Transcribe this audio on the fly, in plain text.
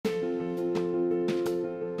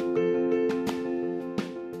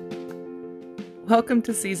Welcome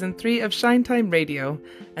to Season 3 of Shine Time Radio,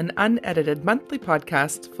 an unedited monthly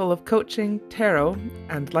podcast full of coaching, tarot,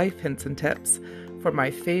 and life hints and tips for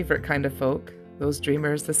my favorite kind of folk, those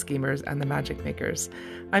dreamers, the schemers, and the magic makers.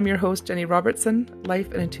 I'm your host, Jenny Robertson,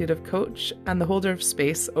 life and intuitive coach, and the holder of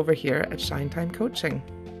space over here at Shine Time Coaching.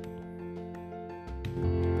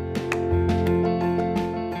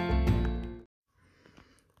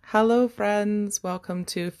 Hello friends, welcome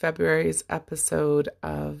to February's episode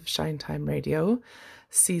of Shine Time Radio,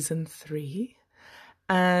 Season 3.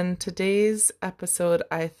 And today's episode,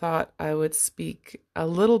 I thought I would speak a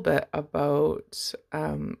little bit about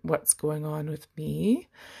what's going on with me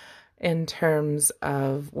in terms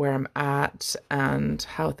of where I'm at and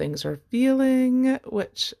how things are feeling,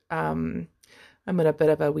 which I'm in a bit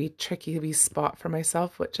of a tricky spot for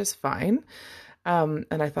myself, which is fine. And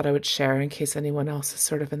I thought I would share in case anyone else is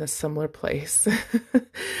sort of in a similar place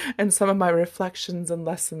and some of my reflections and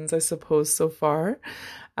lessons, I suppose, so far.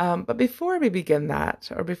 But before we begin that,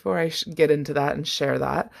 or before I get into that and share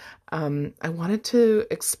that, I wanted to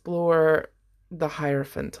explore the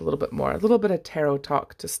Hierophant a little bit more, a little bit of tarot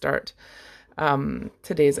talk to start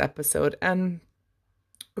today's episode. And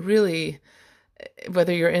really,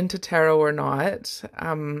 whether you're into tarot or not,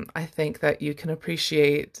 I think that you can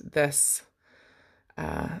appreciate this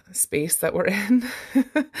space that we're in,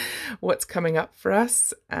 what's coming up for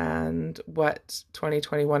us, and what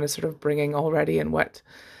 2021 is sort of bringing already, and what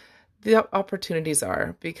the opportunities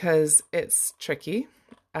are, because it's tricky,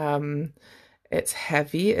 it's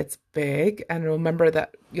heavy, it's big, and you'll remember,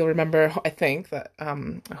 I think that,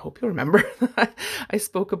 I hope you'll remember, I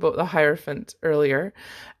spoke about the Hierophant earlier,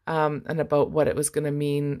 and about what it was going to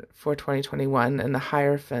mean for 2021, and the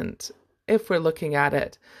Hierophant, if we're looking at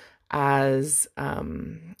it as,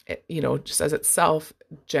 just as itself,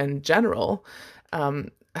 general, the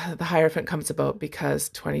Hierophant comes about because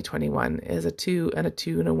 2021 is a 2 and a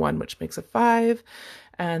 2 and a 1, which makes a 5.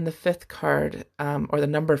 And the fifth card, or the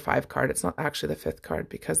number 5 card, it's not actually the fifth card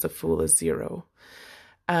because the Fool is 0.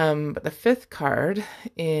 But the fifth card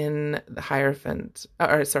in the Hierophant,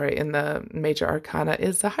 in the Major Arcana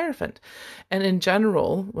is the Hierophant. And in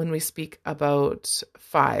general, when we speak about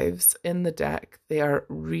 5s in the deck, they are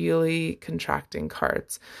really contracting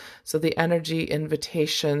cards. So the energy,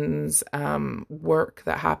 invitations, work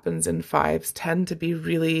that happens in 5s tend to be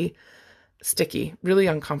really sticky, really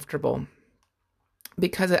uncomfortable,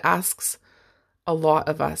 because it asks a lot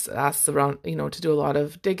of us. It asks around, to do a lot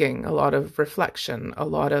of digging, a lot of reflection, a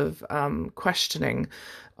lot of questioning,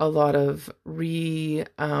 a lot of maybe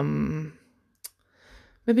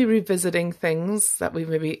revisiting things that we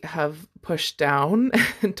maybe have pushed down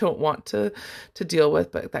and don't want to deal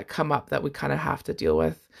with, but that come up that we kind of have to deal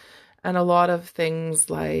with. And a lot of things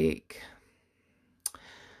like,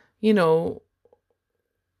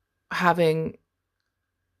 having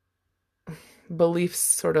beliefs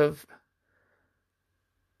sort of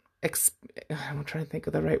I'm trying to think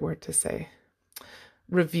of the right word to say,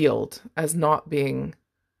 revealed as not being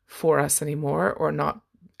for us anymore, or not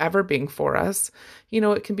ever being for us.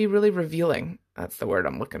 It can be really revealing. That's the word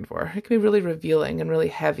I'm looking for. It can be really revealing and really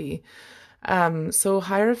heavy. So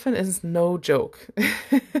Hierophant is no joke.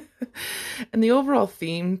 And the overall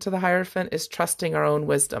theme to the Hierophant is trusting our own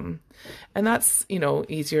wisdom. And that's,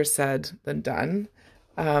 easier said than done.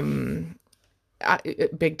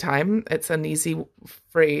 Big time. It's an easy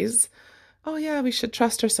phrase. Oh yeah, we should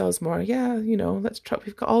trust ourselves more. Yeah, let's trust.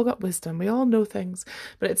 We've all got wisdom. We all know things,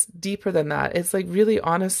 but it's deeper than that. It's like really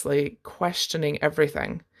honestly questioning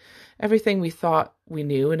everything we thought we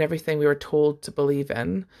knew and everything we were told to believe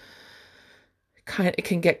in. It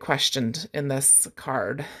can get questioned in this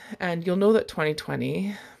card. And you'll know that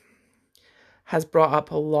 2020 has brought up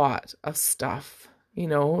a lot of stuff,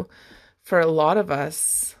 for a lot of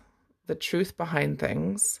us, the truth behind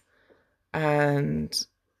things and,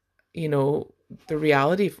 the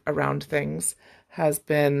reality around things has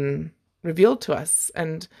been revealed to us.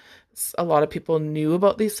 And a lot of people knew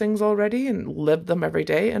about these things already and lived them every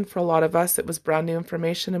day. And for a lot of us, it was brand new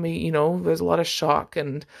information. And we, there's a lot of shock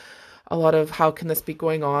and a lot of how can this be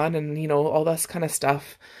going on, and, all this kind of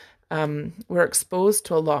stuff. We're exposed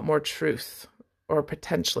to a lot more truth, or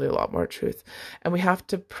potentially a lot more truth. And we have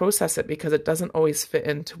to process it because it doesn't always fit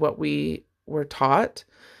into what we were taught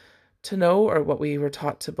to know, or what we were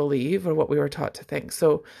taught to believe, or what we were taught to think.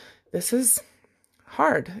 So this is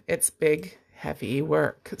hard. It's big, heavy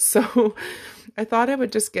work. So I thought I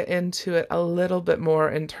would just get into it a little bit more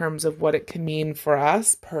in terms of what it can mean for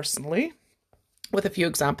us personally, with a few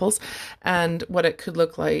examples, and what it could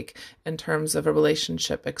look like in terms of a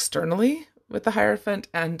relationship externally with the Hierophant,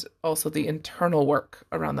 and also the internal work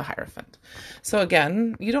around the Hierophant. So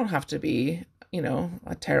again, you don't have to be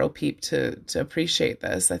a tarot peep to appreciate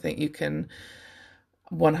this. I think you can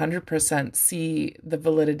 100% see the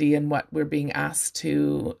validity in what we're being asked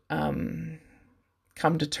to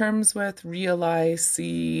come to terms with, realize,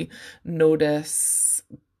 see, notice,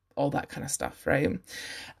 all that kind of stuff, right?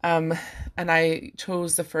 And I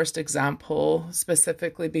chose the first example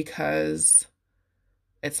specifically because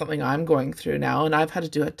it's something I'm going through now, and I've had to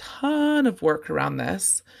do a ton of work around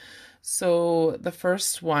this. So the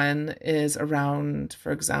first one is around,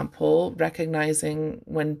 for example, recognizing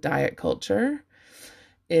when diet culture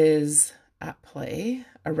is at play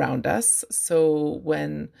around us. So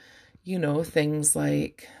when, things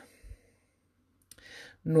like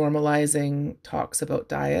normalizing talks about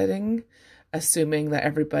dieting, assuming that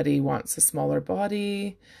everybody wants a smaller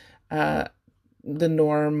body, the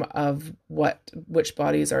norm of which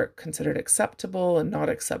bodies are considered acceptable and not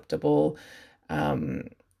acceptable,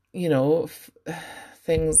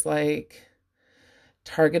 things like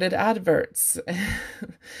targeted adverts,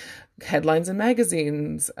 headlines in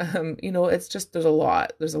magazines, it's just, there's a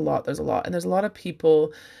lot. And there's a lot of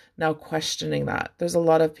people now questioning that. There's a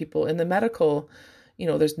lot of people in the medical,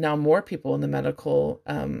 there's now more people in the medical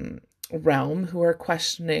realm who are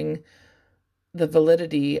questioning the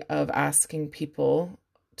validity of asking people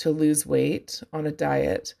to lose weight on a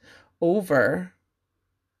diet over,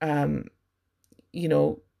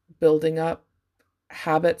 building up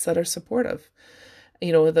habits that are supportive.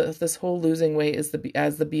 This whole losing weight is the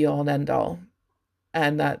be all and end all,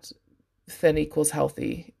 and that thin equals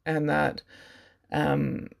healthy, and that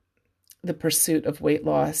the pursuit of weight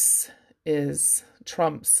loss is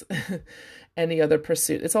trumps any other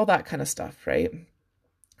pursuit. It's all that kind of stuff, right?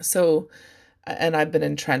 So, and I've been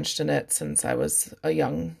entrenched in it since I was a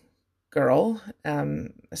young girl,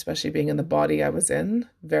 especially being in the body I was in,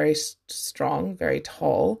 very strong, very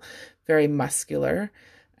tall, very muscular.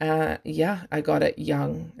 I got it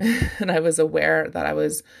young and I was aware that I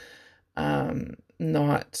was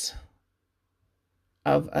not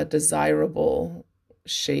of a desirable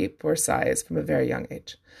shape or size from a very young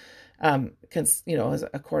age,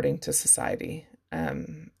 according to society,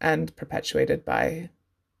 and perpetuated by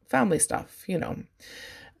family stuff,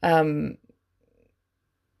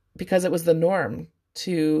 because it was the norm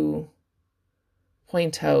to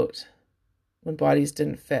point out when bodies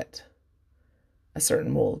didn't fit a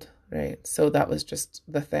certain mold, right? So that was just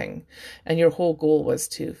the thing. And your whole goal was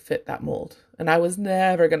to fit that mold. And I was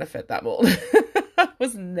never going to fit that mold. I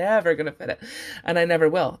was never going to fit it. And I never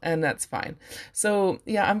will. And that's fine. So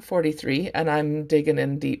yeah, I'm 43 and I'm digging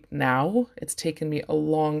in deep now. It's taken me a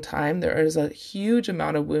long time. There is a huge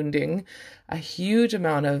amount of wounding, a huge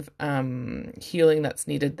amount of healing that's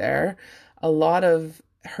needed there. A lot of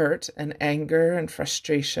hurt and anger and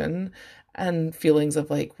frustration and feelings of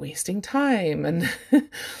like wasting time. And,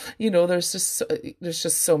 there's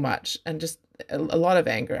just so much, and just a lot of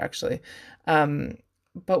anger actually.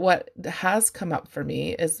 But what has come up for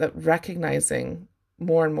me is that recognizing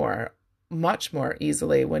more and more, much more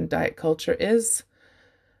easily when diet culture is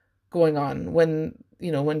going on, when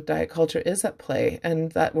diet culture is at play,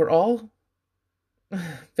 and that we're all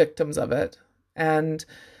victims of it. And,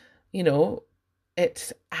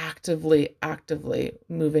 it's actively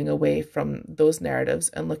moving away from those narratives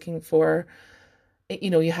and looking for,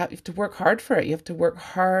 you have to work hard for it. You have to work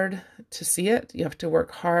hard to see it. You have to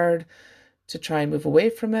work hard to try and move away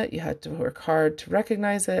from it. You had to work hard to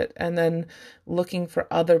recognize it, and then looking for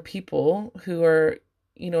other people who are,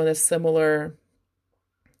 in a similar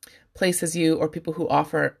place as you, or people who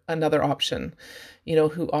offer another option,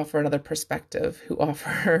 who offer another perspective, who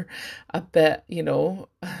offer a bit,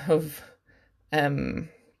 of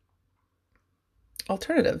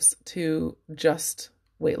alternatives to just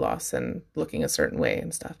weight loss and looking a certain way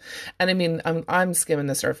and stuff. And I mean, I'm skimming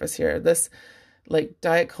the surface here. This, like,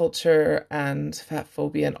 diet culture and fat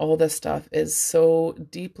phobia and all this stuff is so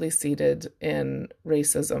deeply seated in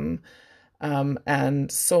racism, and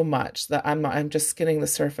so much that I'm just skinning the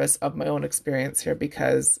surface of my own experience here,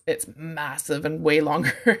 because it's massive and way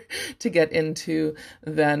longer to get into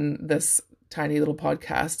than this tiny little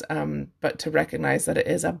podcast, but to recognize that it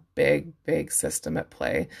is a big system at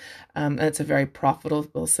play, and it's a very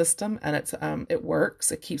profitable system, and it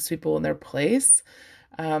works. It keeps people in their place.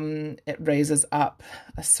 It raises up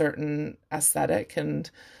a certain aesthetic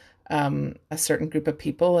and a certain group of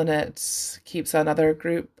people, and it keeps other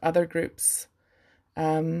groups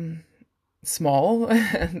small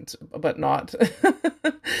but not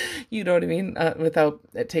you know what I mean, without,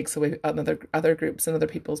 it takes away other groups and other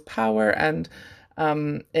people's power, and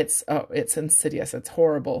It's insidious, it's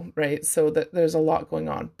horrible, right? So that there's a lot going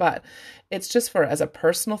on, but it's just for as a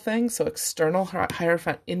personal thing. So external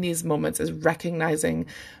hierophant in these moments is recognizing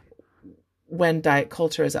when diet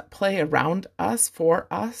culture is at play around us, for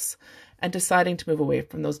us, and deciding to move away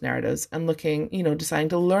from those narratives and looking, deciding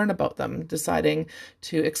to learn about them, deciding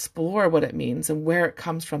to explore what it means and where it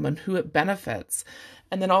comes from and who it benefits.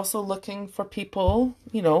 And then also looking for people,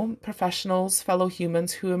 professionals, fellow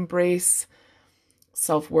humans who embrace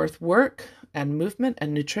self-worth work and movement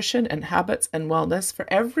and nutrition and habits and wellness for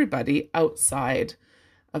everybody outside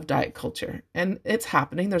of diet culture. And it's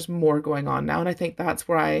happening. There's more going on now. And I think that's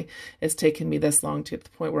why it's taken me this long to the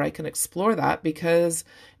point where I can explore that, because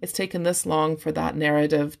it's taken this long for that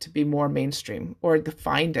narrative to be more mainstream, or to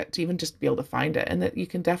find it, to even just be able to find it, and that you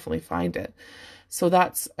can definitely find it. So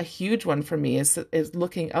that's a huge one for me, is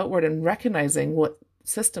looking outward and recognizing what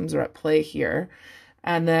systems are at play here.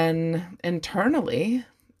 And then internally,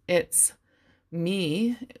 it's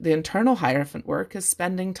me, the internal hierophant work is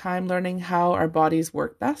spending time learning how our bodies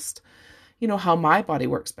work best, how my body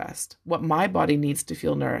works best, what my body needs to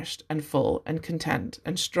feel nourished and full and content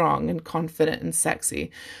and strong and confident and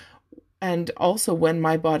sexy. And also when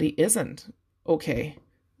my body isn't okay,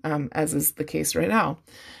 as is the case right now,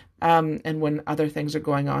 and when other things are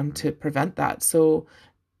going on to prevent that. So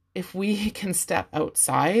if we can step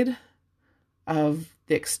outside of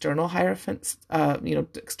the external hierophant,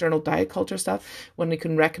 external diet culture stuff, when we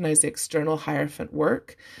can recognize the external hierophant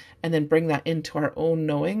work and then bring that into our own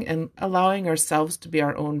knowing and allowing ourselves to be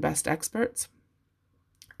our own best experts,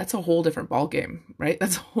 that's a whole different ballgame, right?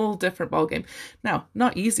 That's a whole different ballgame. Now,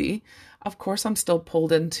 not easy. Of course, I'm still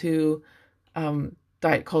pulled into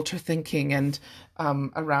diet culture thinking and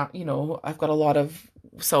around, I've got a lot of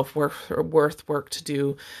self-worth or worth work to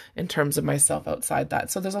do in terms of myself outside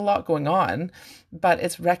that. So there's a lot going on, but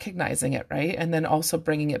it's recognizing it, right? And then also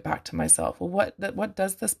bringing it back to myself. Well, what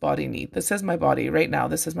does this body need? This is my body right now.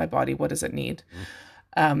 This is my body. What does it need?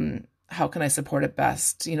 How can I support it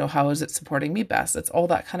best? How is it supporting me best? It's all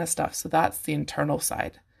that kind of stuff. So that's the internal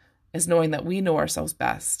side, is knowing that we know ourselves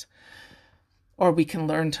best, or we can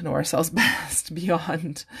learn to know ourselves best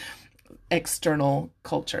beyond external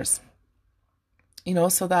cultures.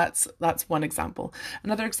 So that's one example.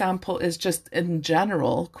 Another example is just in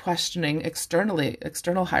general questioning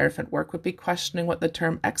external hierophant work would be questioning what the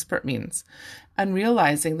term expert means, and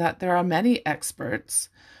realizing that there are many experts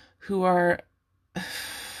who are,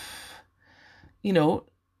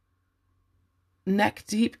 neck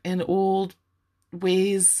deep in old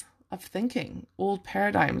ways of thinking, old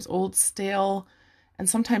paradigms, old stale and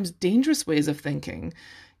sometimes dangerous ways of thinking,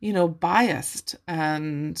 biased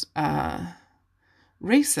and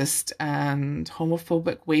racist and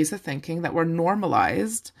homophobic ways of thinking that were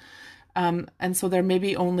normalized. And so they're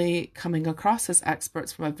maybe only coming across as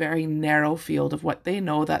experts from a very narrow field of what they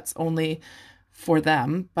know that's only for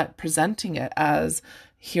them, but presenting it as,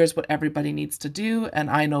 here's what everybody needs to do, and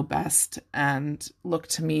I know best, and look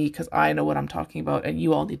to me because I know what I'm talking about, and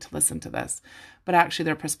you all need to listen to this. But actually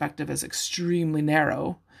their perspective is extremely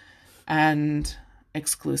narrow and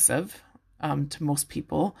exclusive to most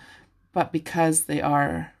people. But because they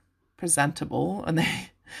are presentable and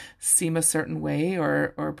they seem a certain way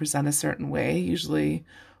or present a certain way, usually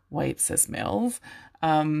white cis males,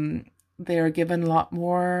 they are given a lot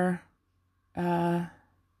more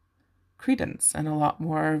credence and a lot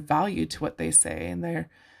more value to what they say. And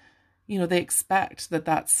they expect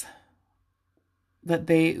because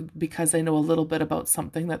they know a little bit about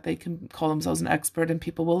something, that they can call themselves an expert and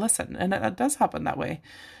people will listen. And it does happen that way.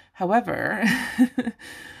 However,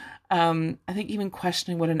 I think even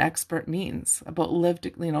questioning what an expert means about lived,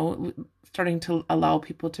 starting to allow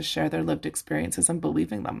people to share their lived experiences and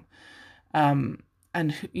believing them. And,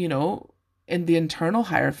 in the internal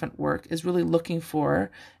hierophant work is really looking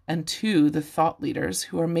for and to the thought leaders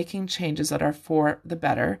who are making changes that are for the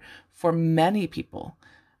better for many people,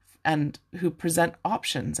 and who present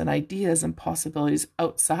options and ideas and possibilities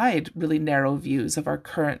outside really narrow views of our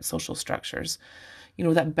current social structures,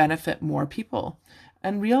 that benefit more people.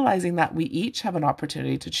 And realizing that we each have an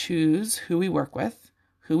opportunity to choose who we work with,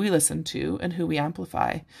 who we listen to, and who we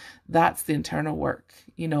amplify. That's the internal work.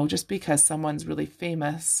 Just because someone's really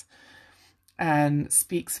famous and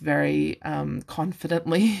speaks very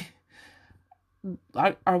confidently,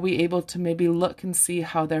 are we able to maybe look and see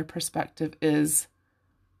how their perspective is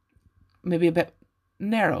maybe a bit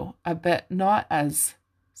narrow, a bit not as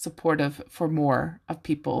supportive for more of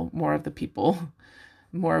the people,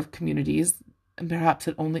 more of communities, and perhaps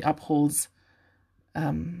it only upholds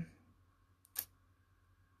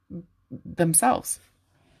themselves.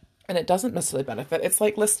 and it doesn't necessarily benefit. It's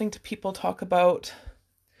like listening to people talk about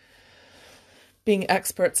being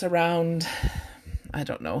experts around, I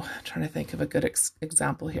don't know, I'm trying to think of a good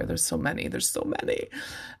example here. There's so many.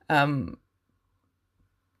 Well,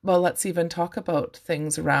 let's even talk about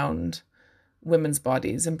things around women's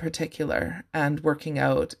bodies in particular, and working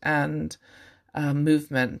out, and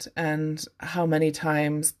movement, and how many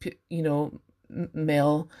times,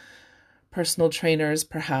 male personal trainers,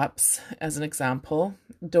 perhaps, as an example,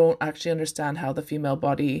 don't actually understand how the female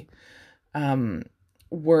body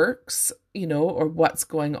works, or what's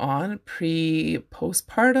going on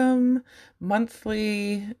postpartum,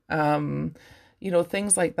 monthly,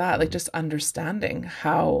 things like that. Like, just understanding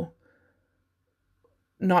how,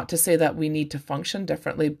 not to say that we need to function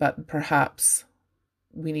differently, but perhaps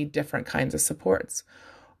we need different kinds of supports.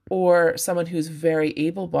 Or someone who's very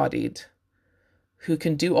able-bodied, who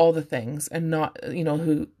can do all the things, and not,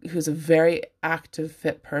 who's a very active,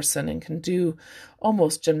 fit person and can do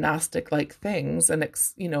almost gymnastic-like things, and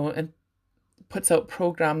and puts out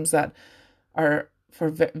programs that are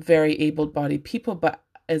for very able-bodied people, but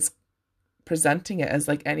is presenting it as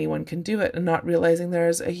like anyone can do it, and not realizing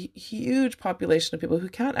there's a huge population of people who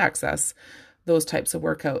can't access those types of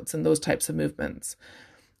workouts and those types of movements.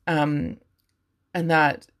 And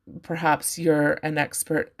that perhaps you're an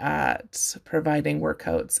expert at providing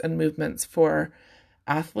workouts and movements for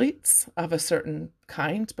athletes of a certain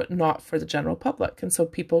kind, but not for the general public. And so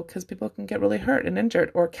because people can get really hurt and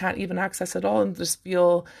injured, or can't even access it all, and just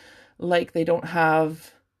feel like they don't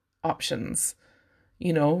have options.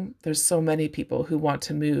 There's so many people who want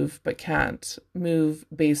to move, but can't move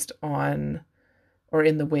based on, or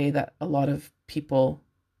in the way that a lot of people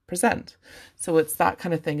present. So it's that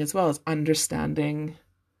kind of thing, as well as understanding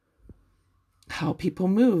how people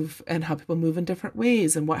move, and how people move in different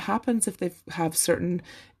ways, and what happens if they have certain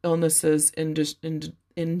illnesses,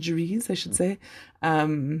 injuries, I should say,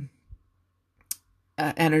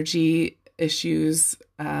 energy issues,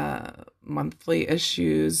 monthly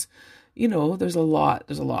issues. There's a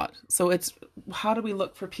lot. So it's, how do we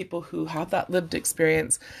look for people who have that lived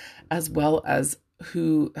experience, as well as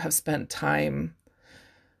who have spent time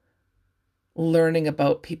learning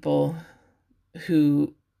about people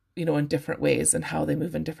who, in different ways, and how they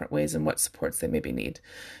move in different ways, and what supports they maybe need.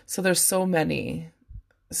 So there's so many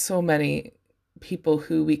people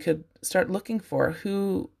who we could start looking for,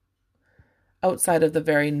 who, outside of the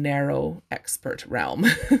very narrow expert realm,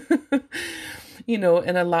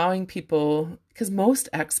 and allowing people, because most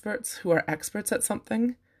experts who are experts at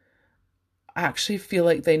something actually feel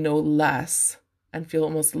like they know less, and feel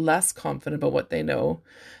almost less confident about what they know,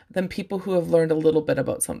 than people who have learned a little bit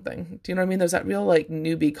about something. Do you know what I mean? There's that real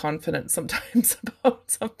newbie confidence sometimes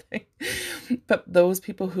about something. But those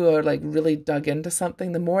people who are really dug into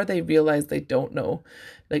something, the more they realize they don't know,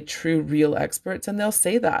 true, real experts, and they'll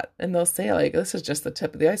say that, and they'll say this is just the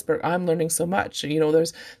tip of the iceberg. I'm learning so much,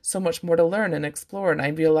 there's so much more to learn and explore. And I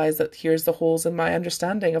realize that here's the holes in my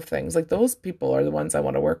understanding of things. Those people are the ones I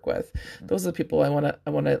want to work with. Those are the people I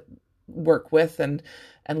want to work with and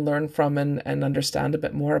learn from, and understand a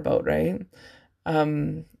bit more about, right?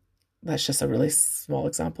 That's just a really small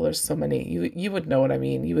example. There's so many. You would know what I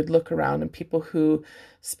mean. You would look around, and people who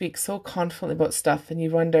speak so confidently about stuff, and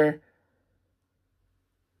you wonder,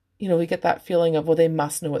 we get that feeling of, well, they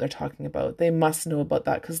must know what they're talking about. They must know about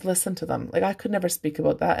that, because listen to them. I could never speak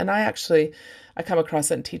about that. And I come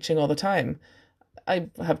across it in teaching all the time. I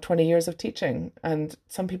have 20 years of teaching, and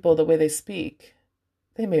some people, the way they speak,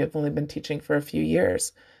 they may have only been teaching for a few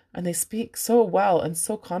years, and they speak so well and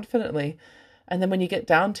so confidently. And then when you get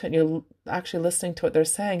down to it, and you're actually listening to what they're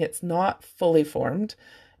saying, it's not fully formed.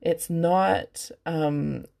 It's not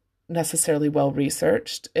necessarily well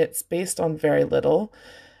researched. It's based on very little.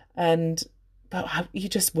 But I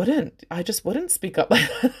just wouldn't speak up like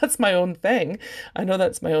that. That's my own thing. I know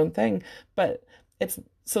that's my own thing. But it's,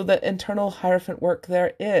 so the internal Hierophant work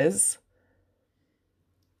there is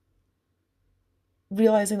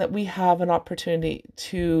realizing that we have an opportunity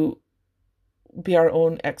to be our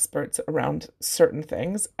own experts around certain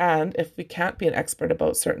things. And if we can't be an expert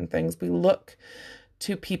about certain things, we look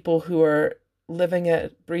to people who are living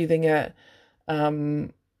it, breathing it,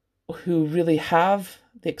 who really have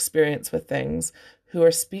the experience with things, who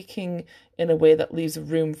are speaking in a way that leaves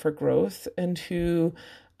room for growth, and who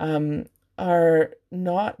are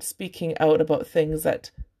not speaking out about things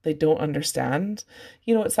that they don't understand.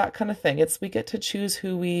 It's that kind of thing. We get to choose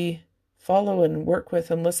who we follow and work with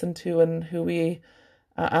and listen to, and who we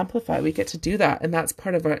amplify. We get to do that. And that's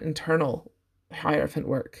part of our internal Hierophant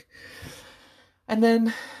work. And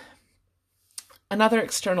then Another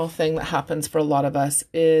external thing that happens for a lot of us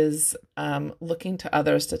is looking to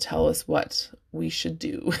others to tell us what we should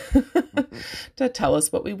do, to tell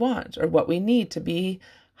us what we want or what we need to be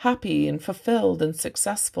happy and fulfilled and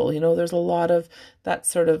successful. There's a lot of that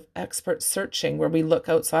sort of expert searching where we look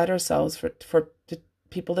outside ourselves for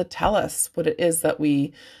people to tell us what it is that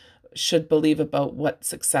we should believe about what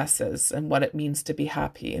success is and what it means to be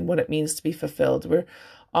happy and what it means to be fulfilled. We're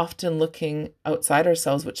often looking outside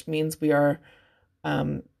ourselves, which means we are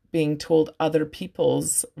being told other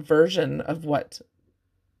people's version of what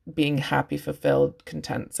being happy, fulfilled,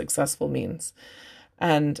 content, successful means.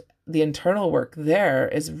 And the internal work there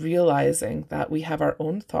is realizing that we have our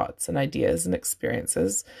own thoughts and ideas and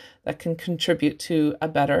experiences that can contribute to a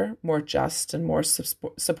better, more just and more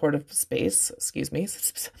supportive space, a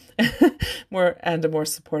more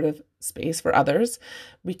supportive space for others.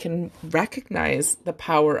 We can recognize the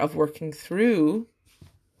power of working through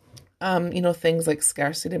things like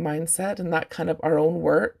scarcity mindset and that kind of our own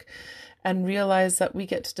work, and realize that we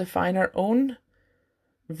get to define our own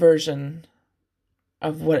version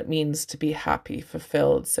of what it means to be happy,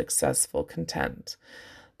 fulfilled, successful, content.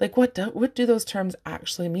 Like what do those terms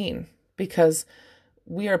actually mean? Because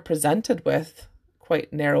we are presented with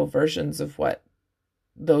quite narrow versions of what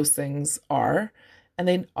those things are, and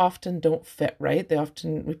they often don't fit, right?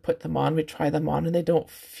 We put them on, we try them on, and they don't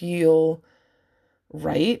feel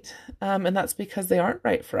right. And that's because they aren't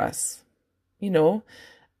right for us.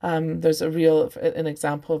 There's an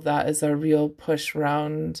example of that is a real push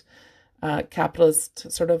around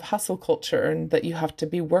capitalist sort of hustle culture, and that you have to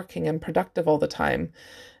be working and productive all the time.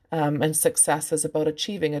 And success is about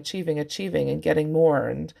achieving and getting more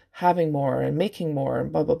and having more and making more and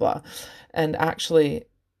blah, blah, blah. And actually,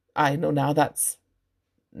 I know now that's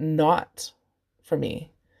not for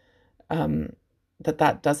me.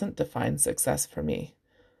 That doesn't define success for me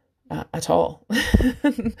at all.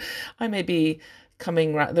 I may be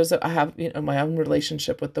coming around. I have my own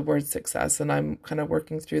relationship with the word success, and I'm kind of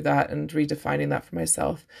working through that and redefining that for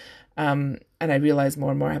myself. And I realize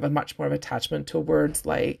more and more I have a much more of attachment to words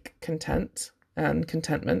like content and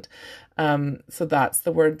contentment. So that's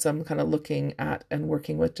the words I'm kind of looking at and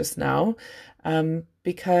working with just now,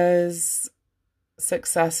 because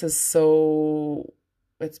success is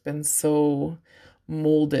it's been so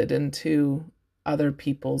molded into other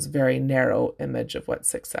people's very narrow image of what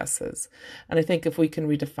success is. And I think if we can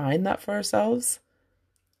redefine that for ourselves,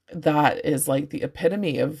 that is like the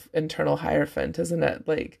epitome of internal Hierophant, isn't it?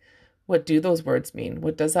 Like, what do those words mean?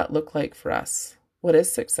 What does that look like for us? What is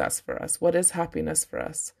success for us? What is happiness for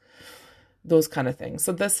us? Those kind of things.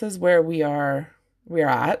 So this is where we are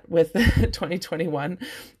at with 2021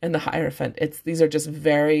 and the Hierophant. These are just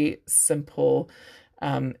very simple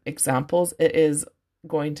examples. It is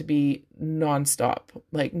going to be nonstop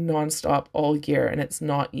all year, and it's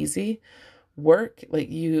not easy work.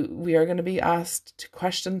 We are going to be asked to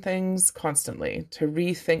question things constantly, to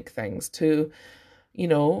rethink things, to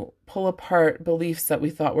pull apart beliefs that we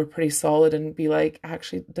thought were pretty solid and be like,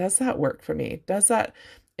 actually, does that work for me? Is that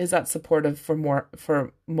supportive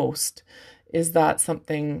for most? Is that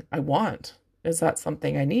something I want? Is that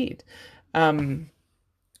something I need?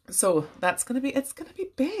 So it's going to be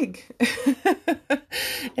big.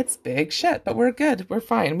 It's big shit, but we're good. We're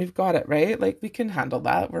fine. We've got it, right? Like, we can handle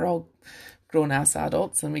that. We're all grown-ass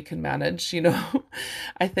adults and we can manage,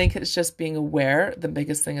 I think it's just being aware. The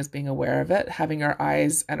biggest thing is being aware of it, having our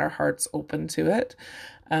eyes and our hearts open to it,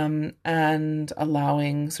 and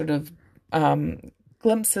allowing sort of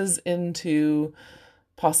glimpses into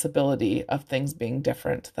possibility of things being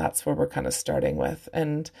different. That's where we're kind of starting with.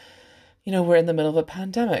 And we're in the middle of a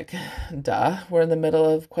pandemic. Duh. We're in the middle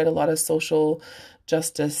of quite a lot of social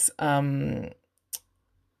justice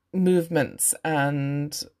movements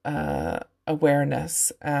and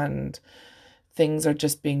awareness, and things are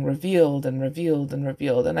just being revealed and revealed and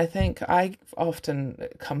revealed. And I think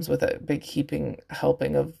it comes with a big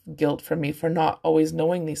helping of guilt for me for not always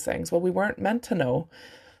knowing these things. Well, we weren't meant to know.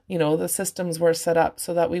 The systems were set up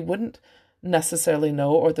so that we wouldn't necessarily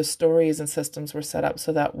know, or the stories and systems were set up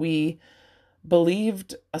so that we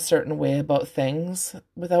believed a certain way about things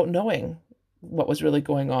without knowing what was really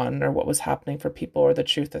going on or what was happening for people or the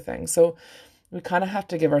truth of things. So we kind of have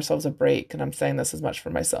to give ourselves a break. And I'm saying this as much for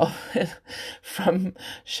myself from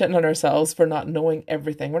shitting on ourselves for not knowing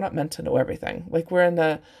everything. We're not meant to know everything. Like, we're in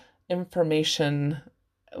the information,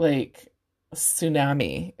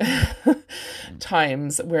 tsunami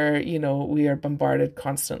times where, we are bombarded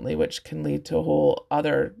constantly, which can lead to a whole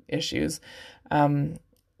other issues.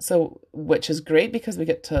 So, which is great because we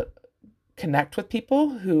get to connect with people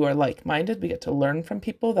who are like-minded. We get to learn from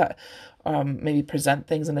people that maybe present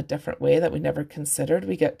things in a different way that we never considered.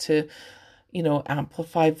 We get to,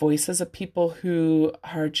 amplify voices of people who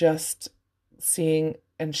are just seeing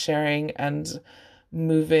and sharing and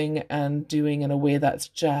moving and doing in a way that's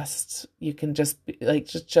just, you can just be like,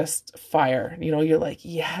 just fire, you're like,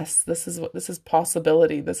 yes, this is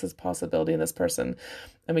possibility in this person.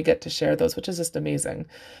 And we get to share those, which is just amazing.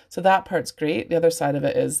 So that part's great. The other side of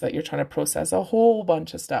it is that you're trying to process a whole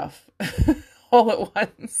bunch of stuff all at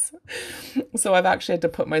once. So I've actually had to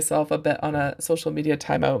put myself a bit on a social media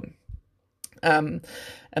timeout. And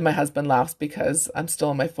my husband laughs because I'm still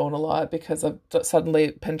on my phone a lot, because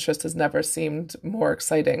suddenly Pinterest has never seemed more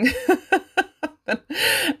exciting than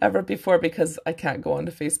ever before, because I can't go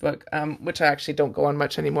onto Facebook, which I actually don't go on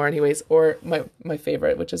much anymore anyways, or my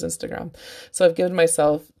favorite, which is Instagram. So I've given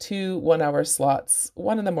myself 2 1-hour slots,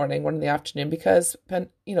 one in the morning, one in the afternoon, because,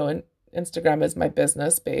 Instagram is my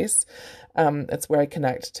business base. It's where I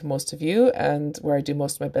connect to most of you and where I do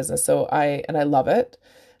most of my business. So I love it.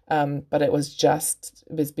 But it was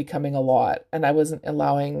becoming a lot, and I wasn't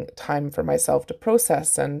allowing time for myself to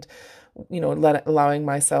process and, allowing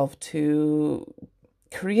myself to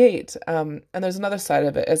create. And there's another side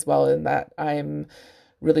of it as well, in that I'm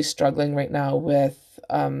really struggling right now with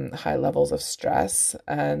high levels of stress,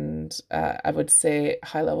 and I would say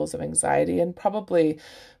high levels of anxiety, and probably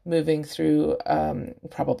I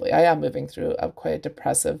am moving through quite a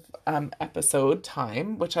depressive episode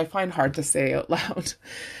time, which I find hard to say out loud.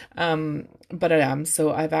 But I am.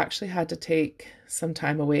 So I've actually had to take some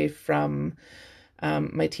time away from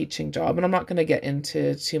my teaching job, and I'm not going to get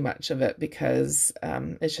into too much of it, because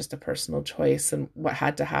it's just a personal choice and what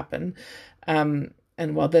had to happen.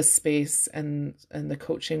 And while this space and the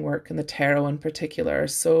coaching work and the tarot in particular are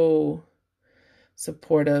so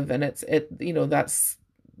supportive, and that's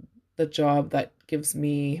the job that gives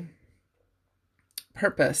me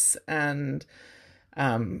purpose and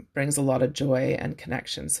brings a lot of joy and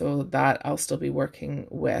connection. So that I'll still be working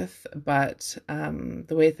with, but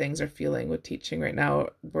the way things are feeling with teaching right now,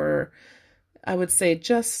 I would say,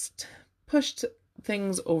 just pushed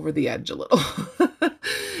things over the edge a little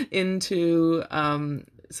into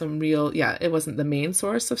some real, it wasn't the main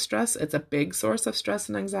source of stress. It's a big source of stress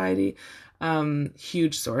and anxiety,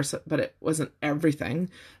 huge source, but it wasn't everything.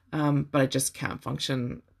 But I just can't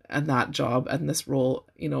function in that job and this role,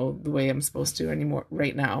 the way I'm supposed to anymore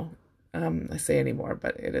right now. I say anymore,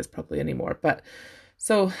 but it is probably anymore. But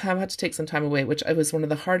so I've had to take some time away, which was one of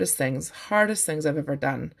the hardest things I've ever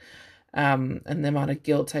done. And the amount of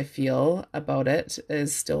guilt I feel about it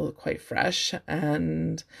is still quite fresh,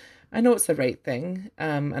 and I know it's the right thing.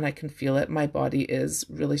 And I can feel it. My body is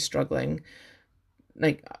really struggling.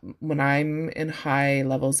 Like when I'm in high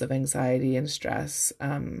levels of anxiety and stress,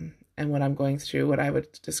 and when I'm going through what I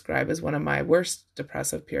would describe as one of my worst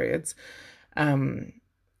depressive periods,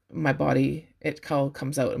 my body, it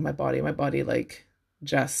comes out in my body. My body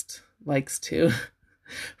just likes to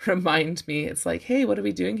remind me. It's like, hey, what are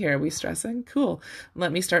we doing here? Are we stressing? Cool.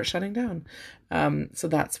 Let me start shutting down. So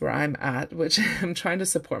that's where I'm at, which I'm trying to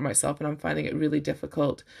support myself, and I'm finding it really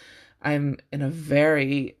difficult. I'm in a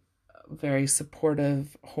very, very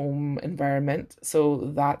supportive home environment,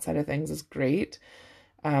 so that side of things is great.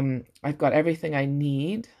 I've got everything I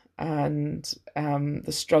need, and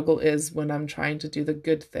the struggle is when I'm trying to do the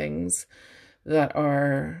good things that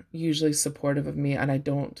are usually supportive of me, and I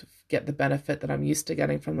don't get the benefit that I'm used to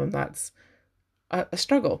getting from them. That's a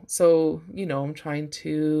struggle. So, I'm trying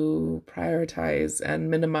to prioritize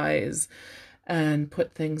and minimize and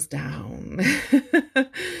put things down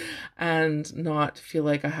and not feel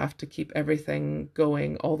like I have to keep everything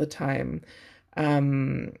going all the time.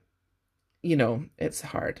 It's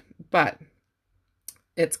hard, but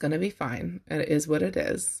it's going to be fine. And it is what it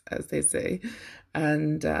is, as they say.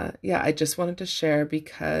 And I just wanted to share,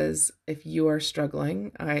 because if you are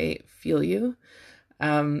struggling, I feel you.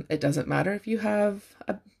 It doesn't matter if you have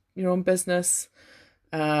your own business,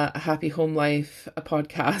 a happy home life, a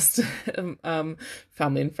podcast,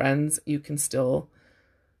 family and friends. You can still,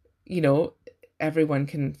 everyone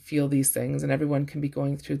can feel these things, and everyone can be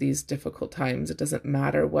going through these difficult times. It doesn't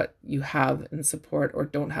matter what you have in support or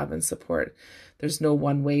don't have in support. There's no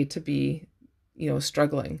one way to be,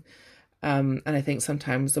 struggling. And I think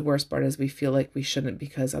sometimes the worst part is we feel like we shouldn't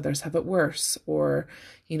because others have it worse, or,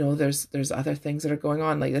 there's other things that are going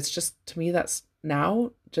on. Like, it's just, to me, that's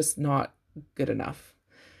now just not good enough.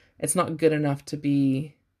 It's not good enough to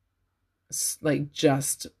be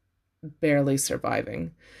just barely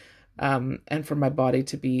surviving. And for my body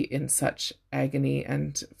to be in such agony,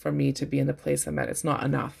 and for me to be in the place I'm at, it's not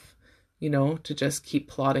enough. to just keep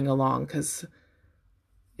plodding along, because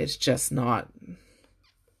it's just not,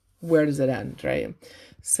 where does it end, right?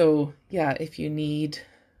 So yeah, if you need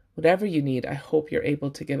whatever you need, I hope you're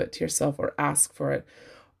able to give it to yourself, or ask for it,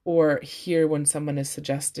 or hear when someone is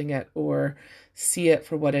suggesting it, or see it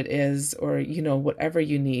for what it is, or, whatever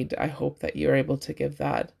you need. I hope that you're able to give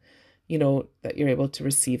that, that you're able to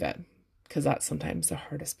receive it, because that's sometimes the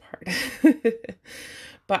hardest part.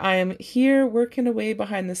 But I am here working away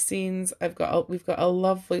behind the scenes. We've got a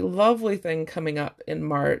lovely, lovely thing coming up in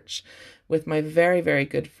March with my very, very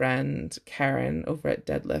good friend Karen over at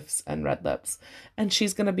Deadlifts and Red Lips. And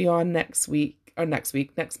she's going to be on next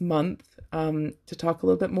month, to talk a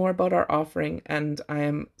little bit more about our offering. And I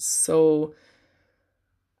am so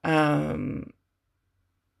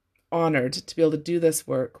honored to be able to do this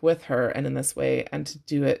work with her and in this way, and to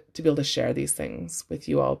be able to share these things with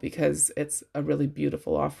you all, because it's a really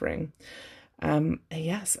beautiful offering.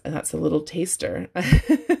 Yes, and that's a little taster.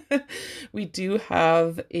 We do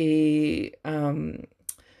have a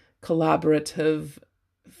collaborative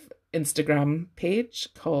Instagram page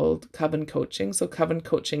called Coven Coaching. So Coven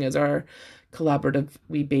Coaching is our collaborative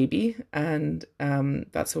wee baby, and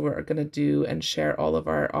that's what we're going to do, and share all of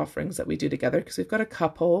our offerings that we do together, because we've got a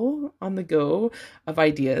couple on the go of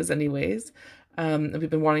ideas anyways. And we've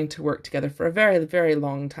been wanting to work together for a very, very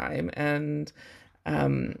long time, and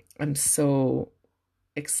I'm so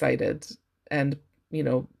excited and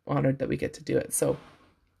honored that we get to do it. So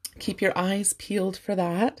keep your eyes peeled for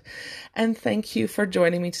that. And thank you for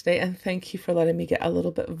joining me today. And thank you for letting me get a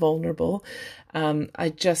little bit vulnerable.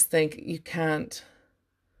 I just think you can't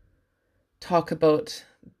talk about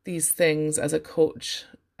these things as a coach,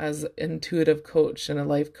 as an intuitive coach and a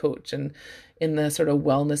life coach, and in the sort of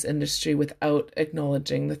wellness industry, without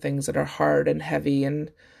acknowledging the things that are hard and heavy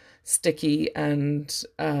and sticky. And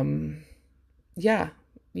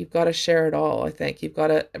you've got to share it all. I think you've got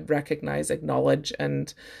to recognize, acknowledge,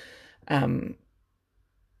 and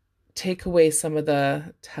take away some of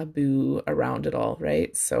the taboo around it all,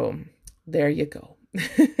 right? So there you go.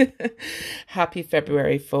 Happy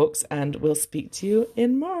February, folks, and we'll speak to you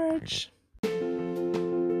in March.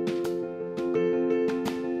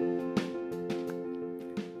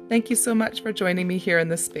 Thank you so much for joining me here in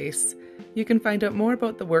this space. You can find out more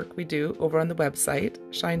about the work we do over on the website,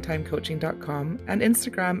 shinetimecoaching.com, and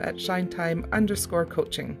Instagram at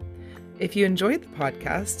shinetime_coaching. If you enjoyed the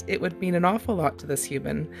podcast, it would mean an awful lot to this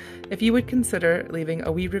human if you would consider leaving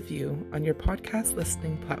a wee review on your podcast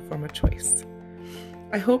listening platform of choice.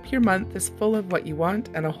 I hope your month is full of what you want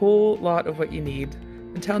and a whole lot of what you need.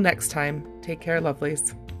 Until next time, take care,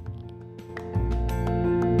 lovelies.